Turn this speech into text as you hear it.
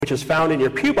which is found in your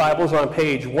pew Bibles on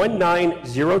page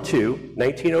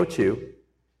 1902,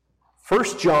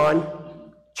 1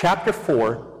 John chapter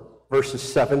 4, verses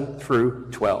 7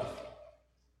 through 12.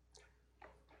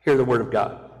 Hear the word of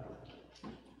God.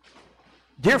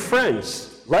 Dear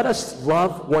friends, let us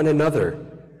love one another,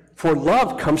 for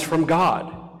love comes from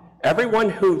God. Everyone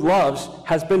who loves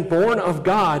has been born of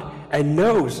God and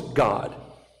knows God.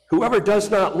 Whoever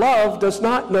does not love does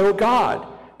not know God,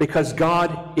 because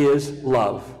God is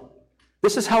love.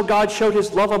 This is how God showed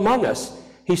his love among us.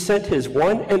 He sent his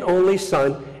one and only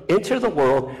Son into the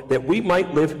world that we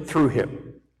might live through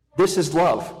him. This is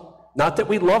love, not that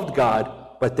we loved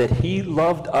God, but that he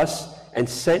loved us and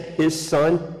sent his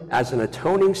Son as an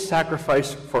atoning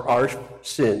sacrifice for our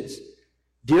sins.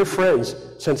 Dear friends,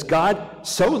 since God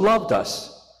so loved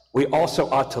us, we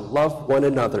also ought to love one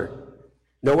another.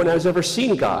 No one has ever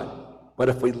seen God, but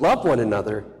if we love one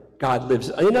another, God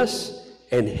lives in us,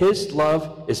 and his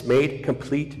love is made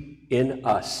complete in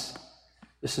us.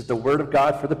 This is the word of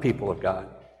God for the people of God.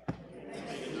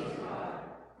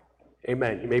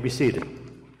 Amen. You may be seated.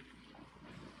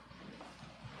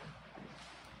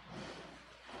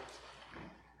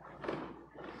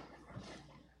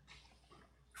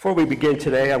 Before we begin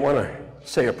today, I want to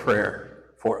say a prayer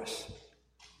for us.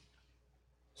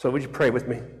 So would you pray with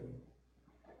me?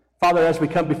 Father, as we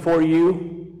come before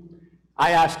you,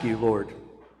 I ask you, Lord,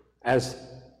 as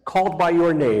called by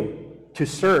your name to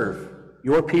serve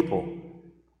your people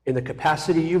in the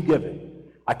capacity you've given,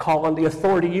 I call on the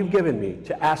authority you've given me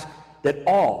to ask that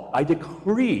I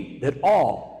decree that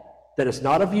all that is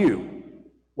not of you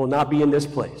will not be in this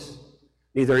place,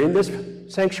 neither in this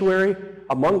sanctuary,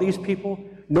 among these people,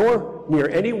 nor near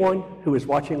anyone who is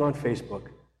watching on Facebook.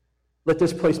 Let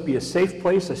this place be a safe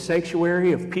place, a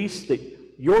sanctuary of peace, that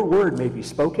your word may be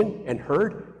spoken and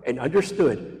heard and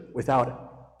understood without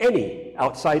any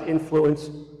outside influence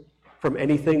from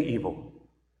anything evil.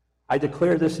 I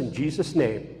declare this in Jesus'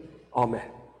 name.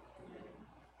 Amen.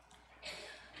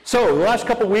 So, the last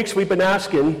couple of weeks we've been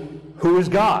asking, who is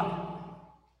God?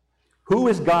 Who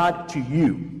is God to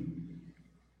you?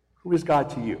 Who is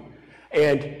God to you?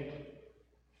 And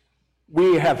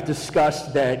we have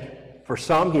discussed that for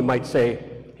some, he might say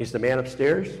he's the man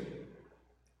upstairs.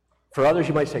 For others,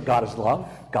 you might say God is love,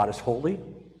 God is holy.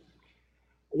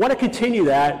 I want to continue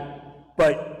that,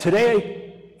 but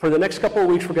today, for the next couple of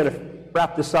weeks, we're going to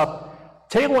wrap this up.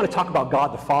 Today, I want to talk about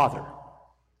God the Father.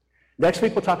 Next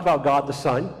week, we'll talk about God the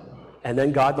Son, and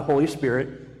then God the Holy Spirit,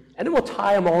 and then we'll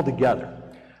tie them all together.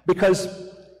 Because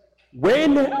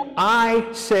when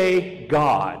I say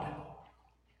God,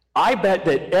 I bet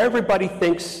that everybody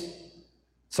thinks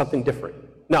something different.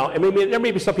 Now, I mean, there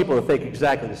may be some people that think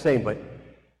exactly the same, but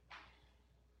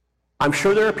I'm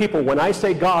sure there are people, when I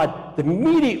say God,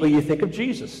 immediately you think of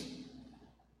Jesus,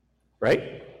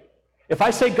 right? If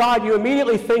I say God, you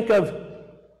immediately think of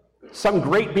some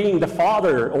great being, the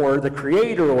Father or the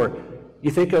Creator, or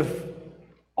you think of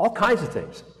all kinds of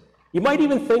things. You might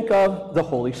even think of the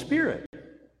Holy Spirit,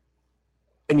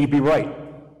 and you'd be right.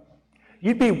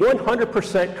 You'd be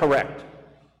 100% correct,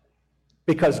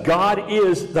 because God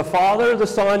is the Father, the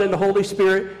Son, and the Holy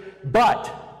Spirit.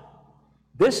 But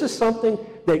this is something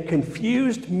that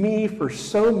confused me for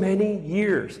so many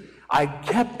years. I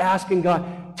kept asking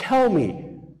God, tell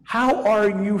me, how are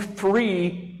you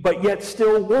three, but yet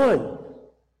still one?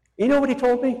 You know what he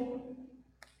told me?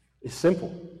 It's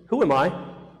simple. Who am I?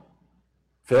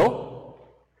 Phil?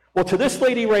 Well, to this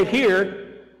lady right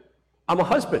here, I'm a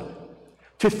husband.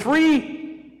 To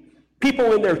three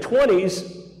people in their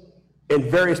 20s in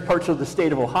various parts of the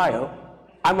state of Ohio,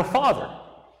 I'm a father.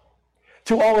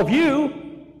 To all of you,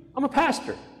 I'm a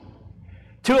pastor.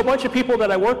 To a bunch of people that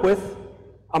I work with,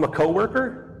 I'm a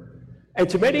coworker. And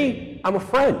to many, I'm a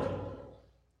friend.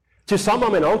 To some,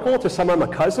 I'm an uncle. To some, I'm a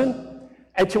cousin.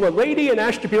 And to a lady in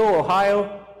Ashtabula,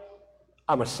 Ohio,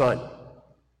 I'm a son.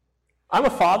 I'm a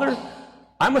father.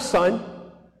 I'm a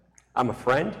son. I'm a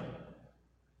friend.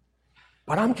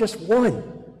 But I'm just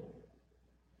one.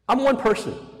 I'm one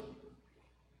person.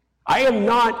 I am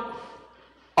not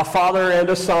a father and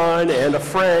a son and a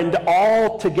friend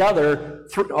all together.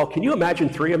 Oh, can you imagine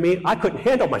three of me? I couldn't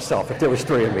handle myself if there was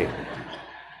three of me.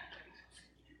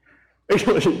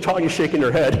 Tanya's shaking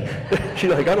her head. She's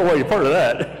like, I don't want to be part of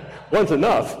that. One's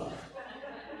enough.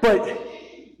 But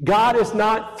God is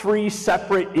not three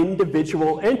separate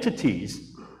individual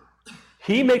entities.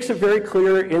 He makes it very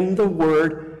clear in the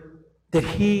Word that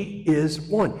he is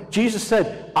one. Jesus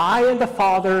said, I and the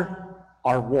Father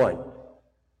are one.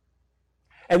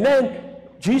 And then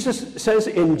Jesus says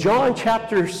in John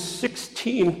chapter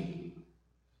 16,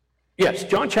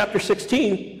 John chapter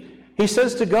 16, he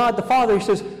says to God the Father, he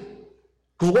says,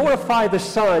 Glorify the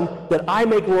Son, that I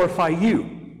may glorify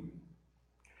you.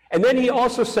 And then he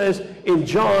also says in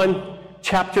John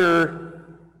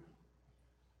chapter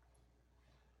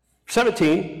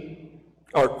 17,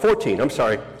 or 14, I'm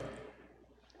sorry,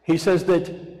 he says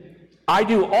that I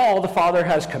do all the Father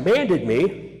has commanded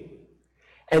me.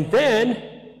 And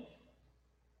then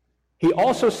he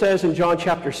also says in John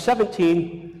chapter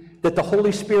 17 that the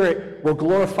Holy Spirit will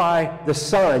glorify the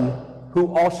Son,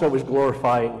 who also is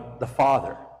glorifying the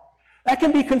Father. That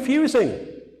can be confusing.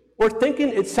 We're thinking,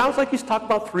 it sounds like he's talking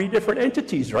about three different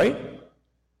entities, right?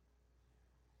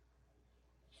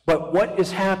 But what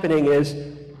is happening is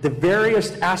the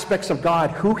various aspects of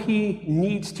God, who he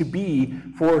needs to be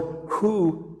for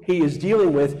who he is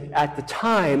dealing with at the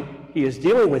time he is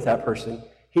dealing with that person.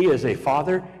 He is a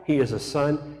Father, he is a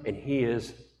Son, and he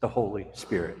is the Holy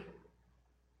Spirit.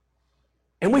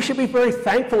 And we should be very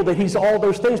thankful that he's all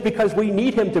those things, because we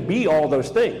need him to be all those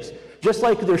things. Just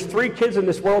like there's 3 kids in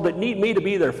this world that need me to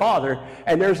be their father,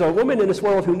 and there's a woman in this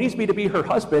world who needs me to be her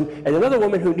husband, and another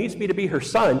woman who needs me to be her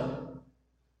son.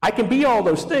 I can be all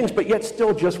those things, but yet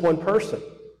still just one person.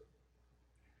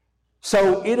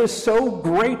 So it is so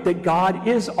great that God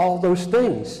is all those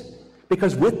things,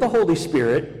 because with the Holy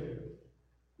Spirit,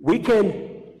 we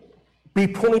can be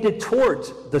pointed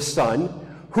towards the Son,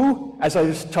 who, as I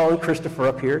was telling Christopher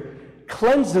up here,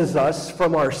 cleanses us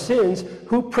from our sins,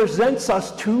 who presents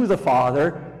us to the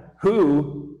Father,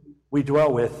 who we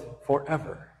dwell with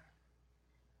forever.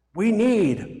 We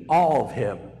need all of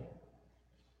him.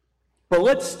 But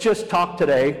let's just talk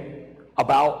today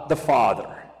about the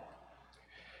Father.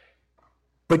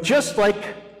 But just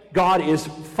like God is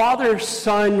Father,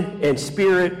 Son, and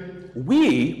Spirit,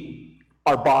 we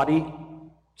are body,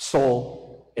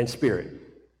 soul, and spirit.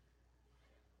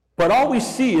 But all we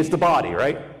see is the body,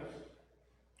 right?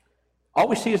 All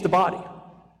we see is the body.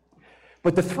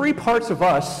 But the 3 parts of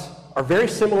us are very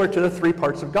similar to the 3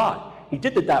 parts of God. He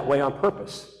did it that way on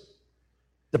purpose.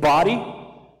 The body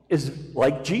is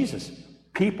like Jesus.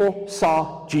 People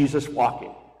saw Jesus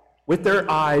walking. With their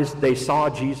eyes, they saw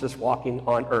Jesus walking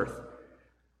on earth.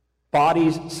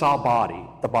 Bodies saw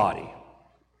the body.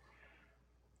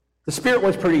 The Spirit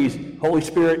one's pretty easy. Holy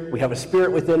Spirit, we have a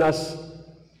Spirit within us.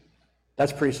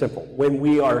 That's pretty simple. When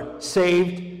we are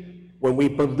saved, when we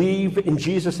believe in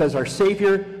Jesus as our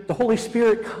Savior, the Holy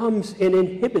Spirit comes and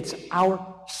inhibits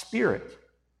our spirit.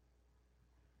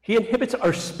 He inhibits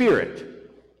our spirit.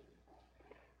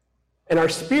 And our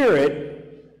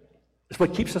spirit is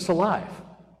what keeps us alive.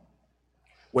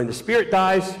 When the spirit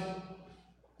dies,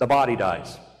 the body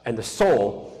dies, and the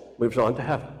soul moves on to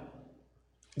heaven.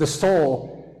 The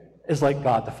soul is like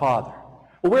God the Father.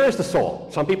 Well, where is the soul?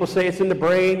 Some people say it's in the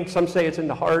brain, some say it's in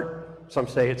the heart, some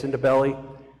say it's in the belly.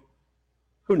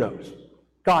 Who knows?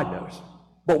 God knows.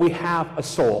 But we have a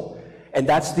soul, and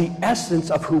that's the essence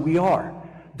of who we are.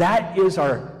 That is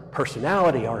our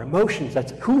personality, our emotions.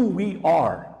 That's who we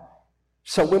are.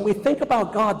 So when we think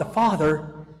about God the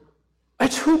Father,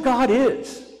 that's who God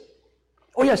is.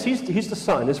 Oh yes, he's the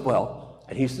Son as well,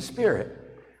 and he's the Spirit.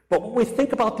 But when we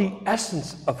think about the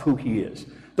essence of who he is,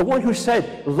 the one who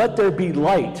said, "Let there be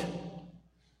light,"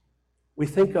 we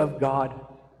think of God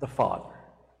the Father.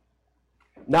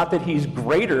 Not that he's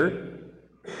greater,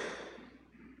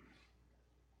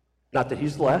 not that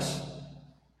he's less.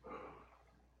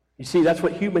 You see, that's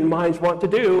what human minds want to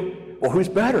do. Well, who's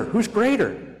better? Who's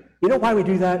greater? You know why we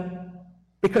do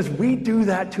that? Because we do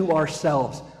that to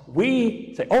ourselves.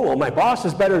 We say, oh, well, my boss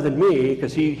is better than me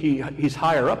because he's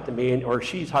higher up than me, or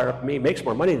she's higher up than me, makes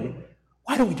more money than me.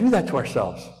 Why do we do that to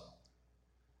ourselves?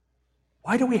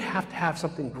 Why do we have to have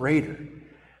something greater?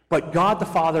 But God the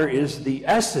Father is the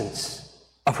essence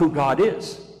of who God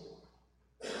is.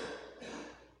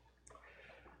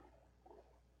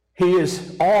 He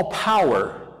is all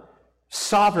power,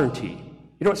 sovereignty.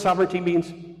 You know what sovereignty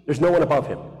means? There's no one above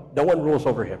him. No one rules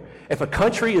over him. If a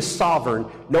country is sovereign,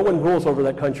 no one rules over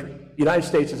that country. The United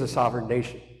States is a sovereign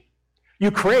nation.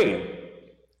 Ukraine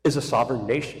is a sovereign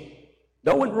nation.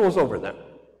 No one rules over them.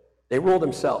 They rule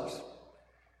themselves.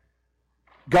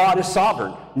 God is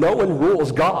sovereign. No one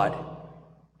rules God.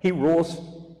 He rules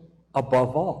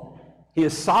above all. He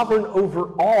is sovereign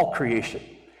over all creation.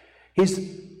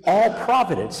 He's all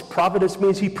providence. Providence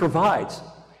means he provides.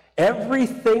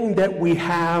 Everything that we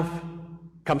have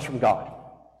comes from God.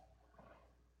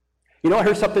 You know, I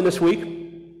heard something this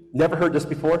week. Never heard this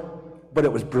before, but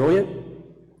it was brilliant.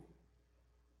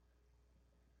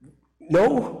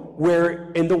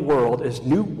 Nowhere in the world is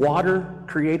new water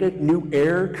created, new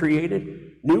air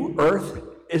created, new earth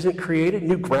isn't created,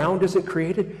 new ground isn't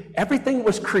created. Everything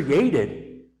was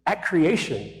created at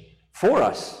creation for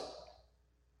us,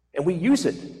 and we use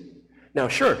it. Now,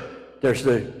 sure, things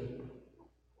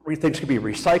can be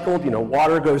recycled.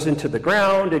 Water goes into the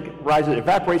ground, it rises, it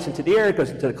evaporates into the air, it goes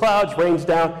into the clouds, rains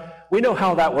down. We know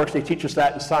how that works. They teach us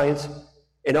that in science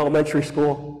in elementary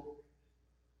school.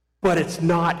 But it's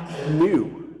not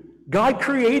new. God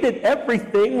created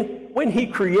everything when he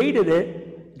created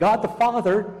it, God the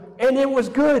Father, and it was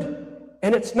good,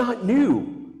 and it's not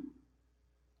new.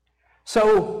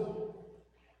 So,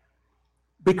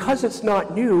 because it's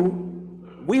not new,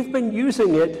 we've been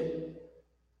using it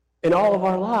in all of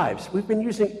our lives. We've been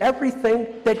using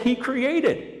everything that he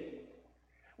created.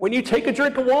 When you take a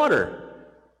drink of water,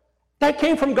 that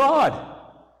came from God.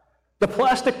 The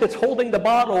plastic that's holding the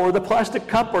bottle, or the plastic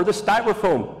cup, or the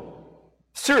styrofoam,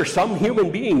 sure, some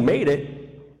human being made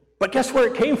it, but guess where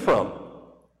it came from?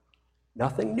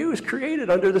 Nothing new is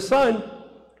created under the sun.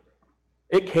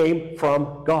 It came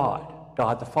from God,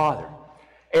 God the Father.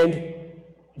 And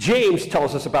James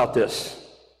tells us about this.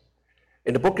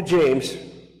 In the book of James,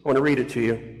 I want to read it to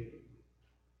you.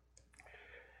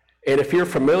 And if you're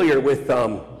familiar with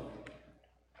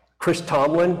Chris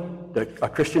Tomlin, a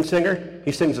Christian singer,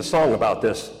 he sings a song about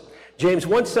this. James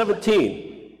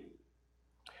 1:17.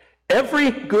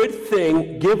 Every good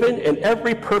thing given and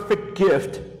every perfect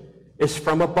gift is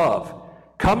from above,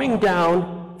 coming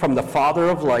down from the Father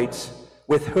of lights,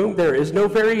 with whom there is no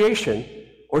variation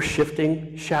or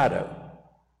shifting shadow.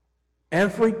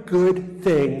 Every good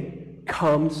thing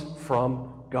comes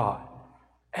from God.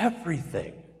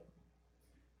 Everything.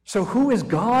 So who is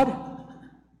God?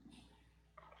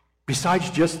 Besides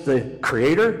just the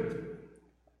creator?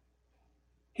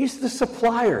 He's the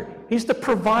supplier. He's the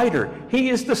provider. He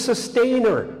is the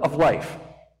sustainer of life.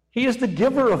 He is the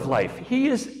giver of life. He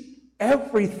is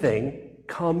everything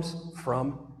comes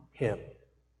from him.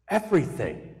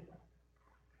 Everything.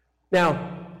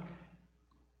 Now,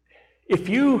 if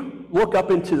you look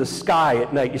up into the sky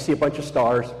at night, you see a bunch of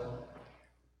stars.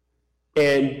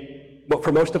 And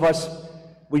for most of us,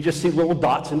 we just see little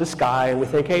dots in the sky, and we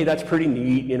think, hey, that's pretty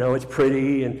neat, it's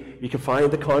pretty, and you can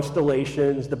find the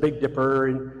constellations, the Big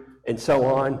Dipper, and so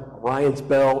on, Orion's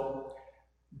Belt.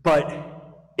 But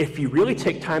if you really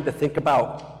take time to think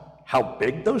about how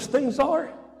big those things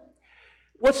are,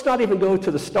 let's not even go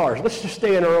to the stars. Let's just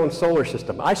stay in our own solar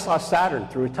system. I saw Saturn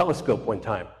through a telescope one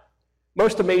time.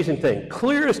 Most amazing thing.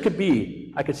 Clear as could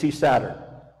be, I could see Saturn.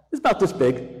 It's about this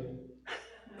big.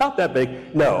 About that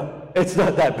big. No, it's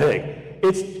not that big.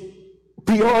 It's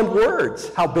beyond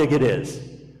words how big it is.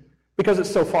 Because it's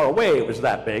so far away, it was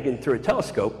that big, and through a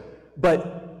telescope.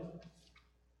 But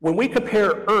when we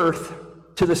compare Earth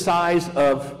to the size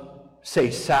of, say,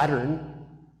 Saturn,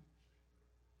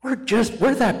 we're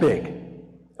that big,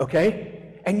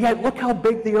 okay? And yet, look how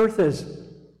big the Earth is.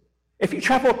 If you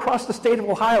travel across the state of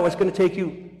Ohio, it's going to take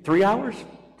you 3 hours,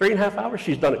 3.5 hours.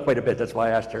 She's done it quite a bit, that's why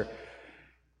I asked her.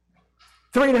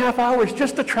 3.5 hours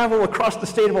just to travel across the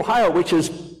state of Ohio, which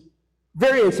is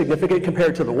very insignificant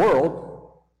compared to the world.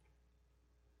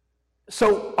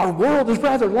 So our world is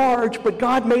rather large, but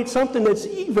God made something that's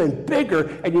even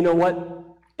bigger. And you know what?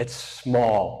 It's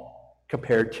small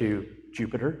compared to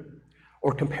Jupiter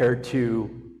or compared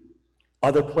to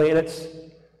other planets.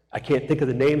 I can't think of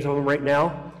the names of them right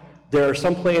now. There are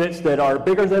some planets that are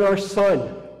bigger than our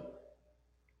sun.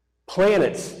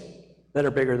 Planets that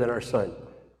are bigger than our sun.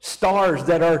 Stars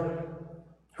that are,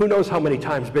 who knows how many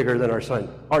times bigger than our sun?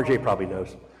 RJ probably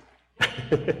knows.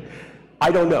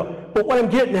 I don't know. But what I'm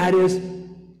getting at is,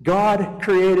 God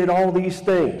created all these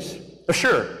things.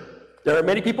 Sure, there are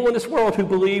many people in this world who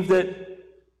believe that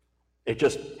it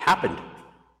just happened.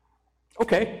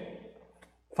 Okay,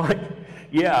 fine.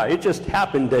 Yeah, it just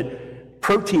happened that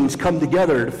proteins come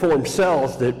together to form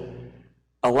cells that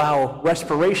allow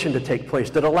respiration to take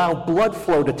place, that allow blood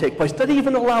flow to take place, that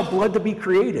even allow blood to be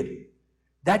created.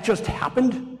 That just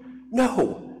happened?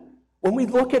 No. When we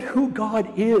look at who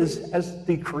God is as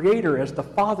the creator, as the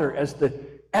Father, as the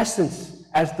essence,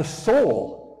 as the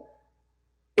soul,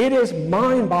 it is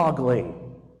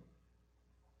mind-boggling.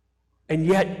 And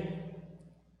yet,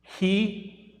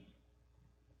 he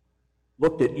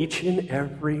looked at each and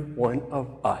every one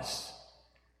of us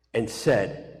and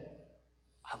said,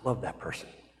 I love that person.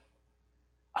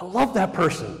 I love that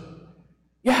person.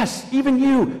 Yes, even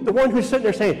you, the one who's sitting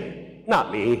there saying,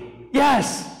 not me.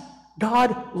 Yes,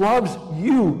 God loves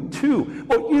you too.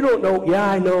 Well, you don't know. Yeah,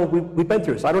 I know. We've been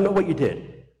through this. I don't know what you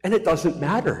did. And it doesn't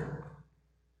matter.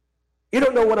 You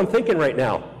don't know what I'm thinking right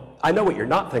now. I know what you're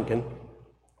not thinking.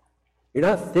 You're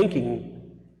not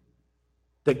thinking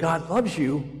that God loves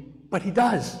you, but he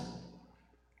does.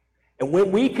 And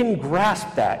when we can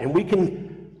grasp that, and we can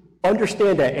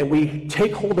understand that, and we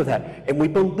take hold of that, and we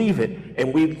believe it,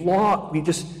 and we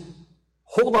just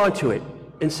hold on to it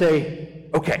and say,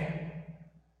 okay,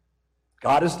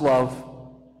 God is love.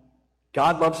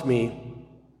 God loves me.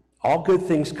 All good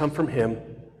things come from him.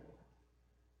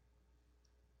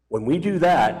 When we do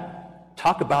that,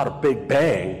 talk about a big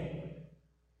bang,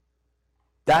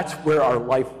 that's where our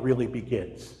life really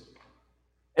begins.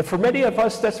 And for many of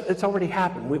us, it's already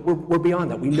happened. We're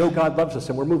beyond that. We know God loves us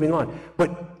and we're moving on.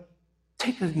 But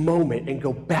take a moment and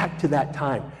go back to that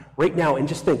time right now and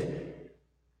just think,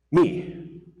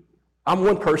 me, I'm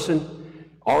one person.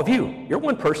 All of you, you're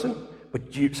one person.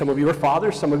 But some of you are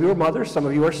fathers, some of you are mothers, some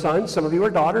of you are sons, some of you are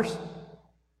daughters.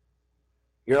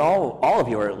 You're all of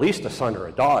you are at least a son or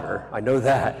a daughter. I know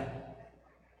that.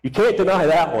 You can't deny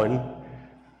that one.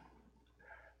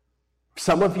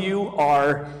 Some of you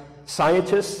are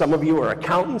scientists, some of you are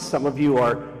accountants, some of you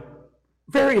are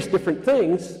various different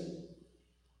things.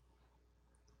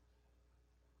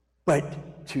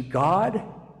 But to God,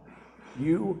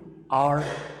 you are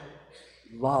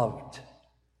loved.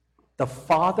 The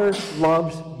Father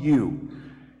loves you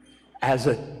as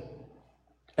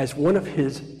one of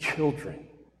his children.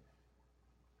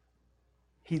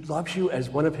 He loves you as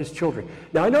one of his children.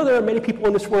 Now, I know there are many people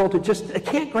in this world who just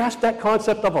can't grasp that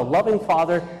concept of a loving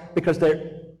father because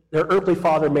their earthly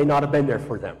father may not have been there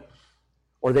for them,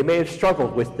 or they may have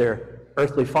struggled with their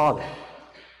earthly father.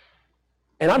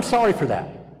 And I'm sorry for that.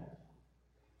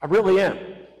 I really am.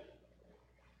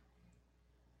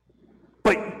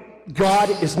 But God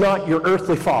is not your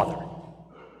earthly father.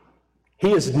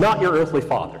 He is not your earthly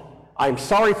father. I'm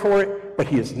sorry for it, but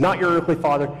he is not your earthly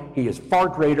father. He is far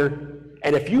greater.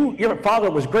 And if your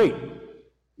father was great,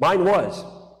 mine was.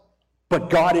 But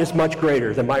God is much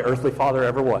greater than my earthly father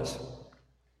ever was.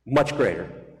 Much greater.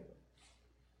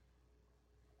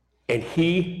 And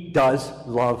he does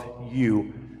love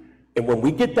you. And when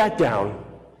we get that down,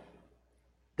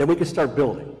 then we can start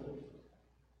building.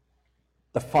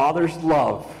 The Father's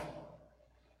love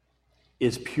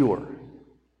is pure.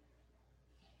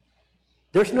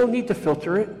 There's no need to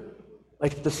filter it,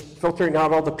 like this filtering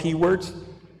out all the P words.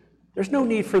 There's no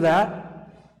need for that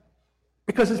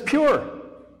because it's pure.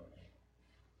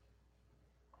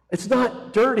 It's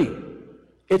not dirty.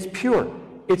 It's pure.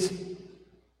 It's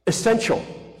essential.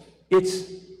 It's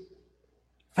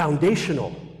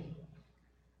foundational.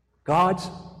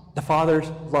 The Father's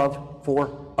love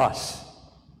for us.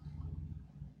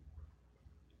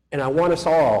 And I want us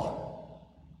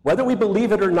all, whether we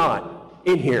believe it or not,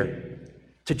 in here,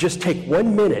 to just take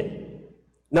 1 minute,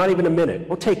 not even a minute.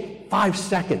 We'll take 5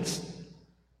 seconds.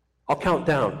 I'll count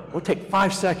down. We'll take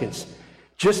 5 seconds.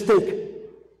 Just think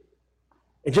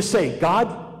and just say, God,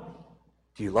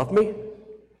 do you love me?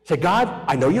 Say, God,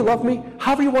 I know you love me.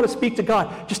 However you want to speak to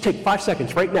God, just take 5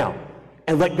 seconds right now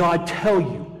and let God tell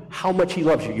you how much he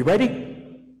loves you. You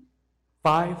ready?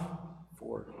 5,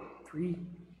 4, 3,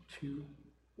 2,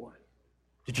 1.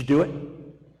 Did you do it?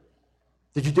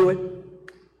 Did you do it?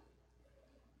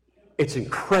 It's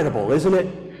incredible, isn't it?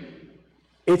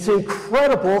 It's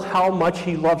incredible how much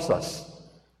he loves us.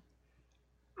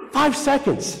 5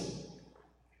 seconds.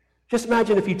 Just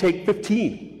imagine if you take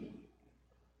 15.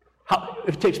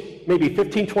 If it takes maybe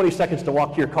 15, 20 seconds to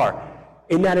walk to your car.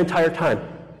 In that entire time,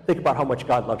 think about how much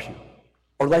God loves you.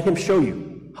 Or let him show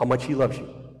you how much he loves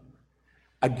you.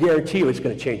 I guarantee you it's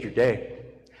going to change your day.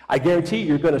 I guarantee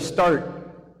you're going to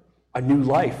start a new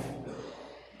life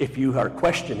if you are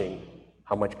questioning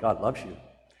how much God loves you.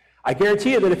 I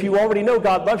guarantee you that if you already know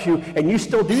God loves you and you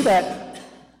still do that,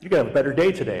 you're going to have a better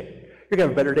day today. You're going to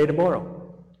have a better day tomorrow.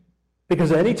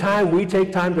 Because any time we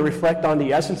take time to reflect on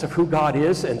the essence of who God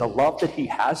is and the love that he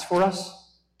has for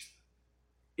us,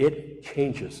 it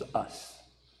changes us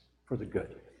for the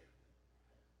good.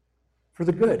 For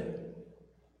the good.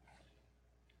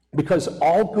 Because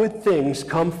all good things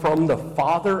come from the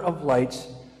Father of lights.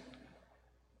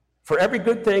 For every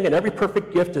good thing and every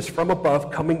perfect gift is from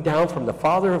above, coming down from the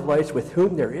Father of lights, with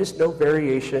whom there is no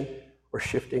variation or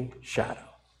shifting shadow.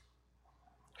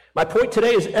 My point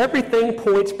today is everything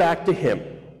points back to him.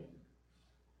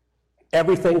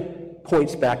 Everything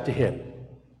points back to him.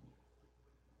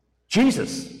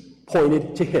 Jesus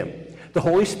pointed to him. The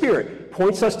Holy Spirit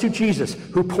points us to Jesus,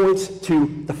 who points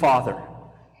to the Father.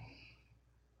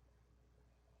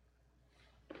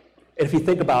 And if you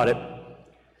think about it,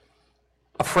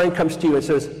 a friend comes to you and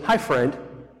says, "Hi, friend."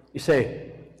 You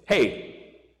say,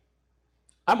 "Hey,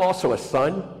 I'm also a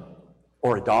son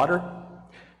or a daughter,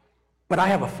 but I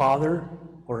have a father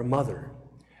or a mother."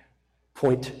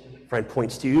 Friend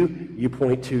points to you, you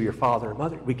point to your father or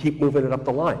mother. We keep moving it up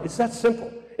the line. It's that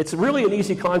simple. It's really an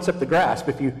easy concept to grasp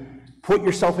if you put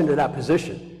yourself into that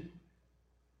position.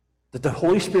 That the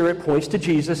Holy Spirit points to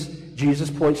Jesus, Jesus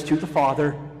points to the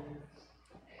Father,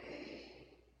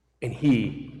 and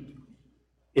he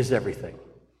is everything.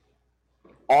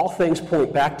 All things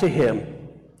point back to him.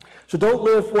 So don't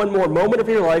live one more moment of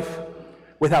your life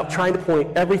without trying to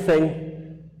point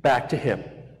everything back to him.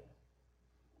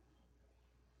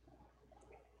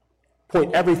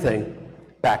 Point everything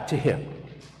back to him.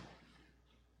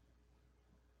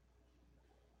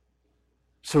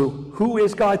 So who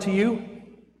is God to you?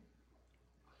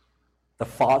 The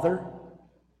Father?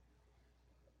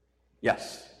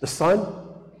 Yes. The Son?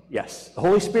 Yes. The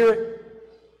Holy Spirit?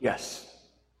 Yes.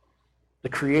 The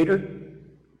Creator?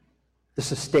 The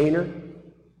Sustainer?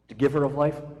 The Giver of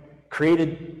life?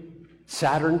 Created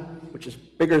Saturn, which is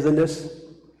bigger than this.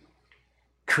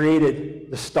 Created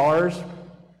the stars.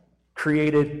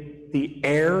 Created the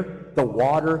air, the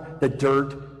water, the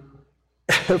dirt.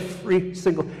 Every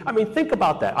single... I mean, think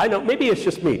about that. I know, maybe it's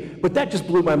just me, but that just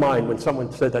blew my mind when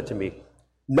someone said that to me.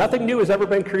 Nothing new has ever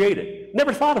been created.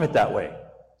 Never thought of it that way.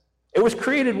 It was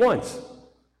created once.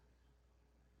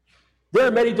 There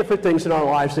are many different things in our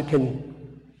lives that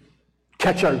can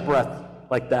catch our breath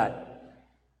like that,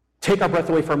 take our breath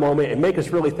away for a moment, and make us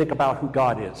really think about who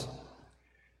God is.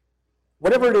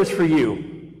 Whatever it is for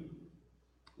you,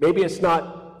 maybe it's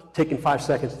not taking 5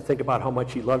 seconds to think about how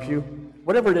much he loves you.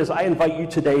 Whatever it is, I invite you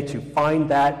today to find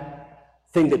that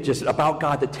thing that just about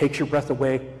God that takes your breath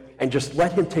away, and just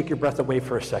let him take your breath away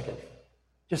for a second.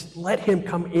 Just let him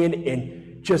come in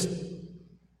and just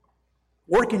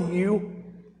work in you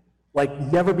like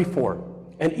never before.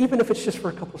 And even if it's just for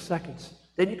a couple of seconds,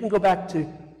 then you can go back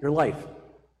to your life.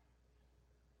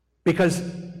 Because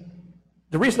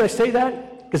the reason I say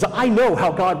that, because I know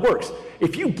how God works.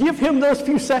 If you give him those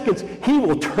few seconds, he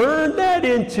will turn that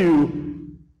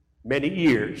into many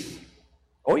years.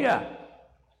 Oh yeah.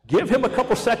 Give him a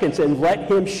couple seconds and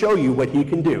let him show you what he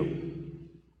can do.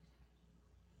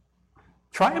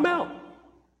 Try him out.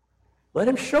 Let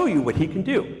him show you what he can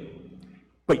do.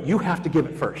 But you have to give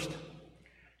it first.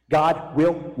 God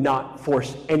will not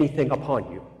force anything upon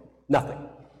you. Nothing.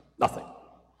 Nothing.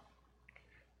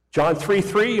 John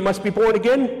 3:3, you must be born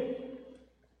again.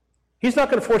 He's not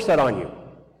going to force that on you.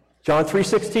 John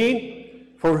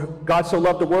 3:16, for God so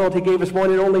loved the world, he gave his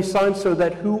one and only Son, so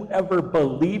that whoever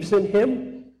believes in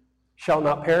him shall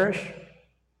not perish,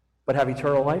 but have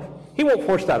eternal life. He won't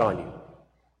force that on you.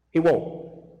 He won't.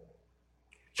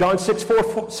 John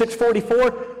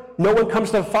 6:44, no one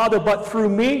comes to the Father but through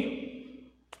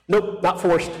me. Nope, not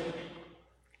forced.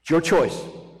 It's your choice.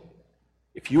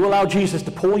 If you allow Jesus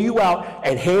to pull you out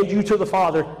and hand you to the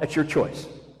Father, that's your choice.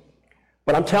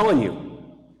 But I'm telling you,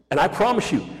 and I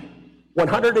promise you,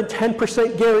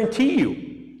 110% guarantee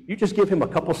you just give him a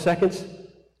couple seconds,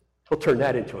 he'll turn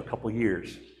that into a couple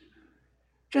years.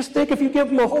 Just think if you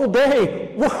give him a whole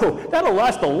day, whoa, that'll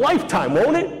last a lifetime,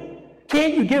 won't it?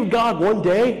 Can't you give God one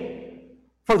day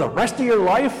for the rest of your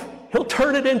life? He'll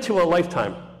turn it into a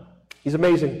lifetime. He's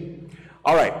amazing.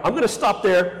 All right, I'm going to stop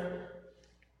there.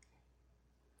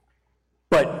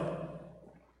 But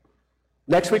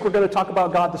next week we're going to talk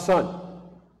about God the Son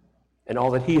and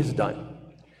all that he has done.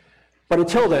 But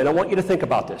until then, I want you to think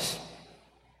about this.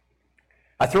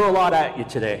 I threw a lot at you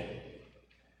today,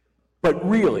 but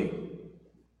really,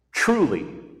 truly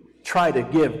try to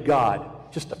give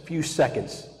God just a few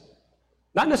seconds.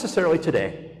 Not necessarily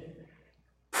today.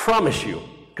 Promise you,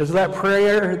 because of that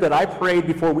prayer that I prayed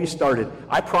before we started,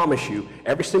 I promise you,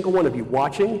 every single one of you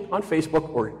watching on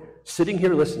Facebook or sitting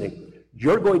here listening,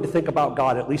 you're going to think about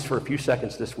God at least for a few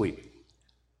seconds this week.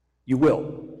 You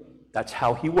will. That's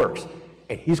how he works.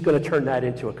 And he's going to turn that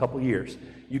into a couple years.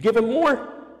 You give him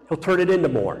more, he'll turn it into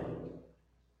more.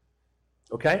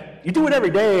 Okay? You do it every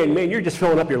day, and man, you're just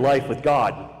filling up your life with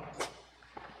God.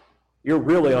 You're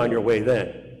really on your way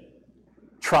then.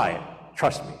 Try it.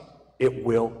 Trust me. It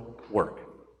will work.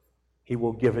 He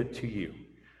will give it to you.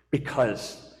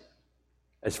 Because,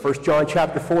 as 1 John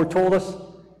chapter 4 told us,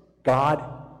 God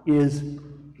is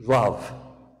love.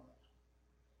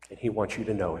 And he wants you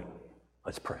to know it.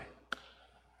 Let's pray.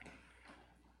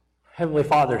 Heavenly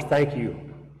Father, thank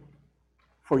you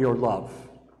for your love.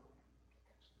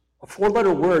 A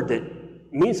four-letter word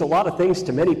that means a lot of things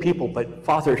to many people, but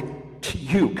Father, to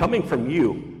you, coming from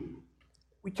you,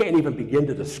 we can't even begin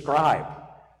to describe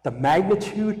the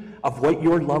magnitude of what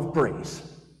your love brings.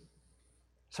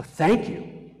 So thank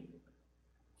you.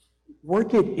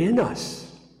 Work it in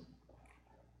us.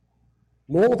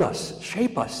 Mold us,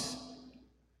 shape us.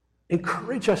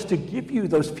 Encourage us to give you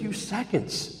those few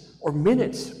seconds or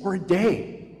minutes or a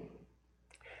day.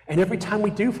 And every time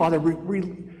we do, Father,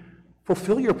 we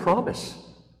fulfill your promise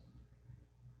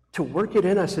to work it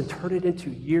in us and turn it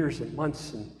into years and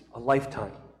months and a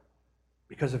lifetime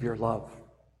because of your love.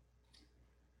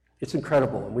 It's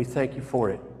incredible, and we thank you for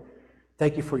it.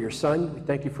 Thank you for your Son. We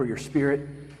thank you for your Spirit.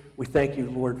 We thank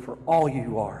you, Lord, for all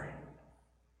you are.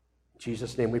 In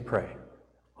Jesus' name we pray.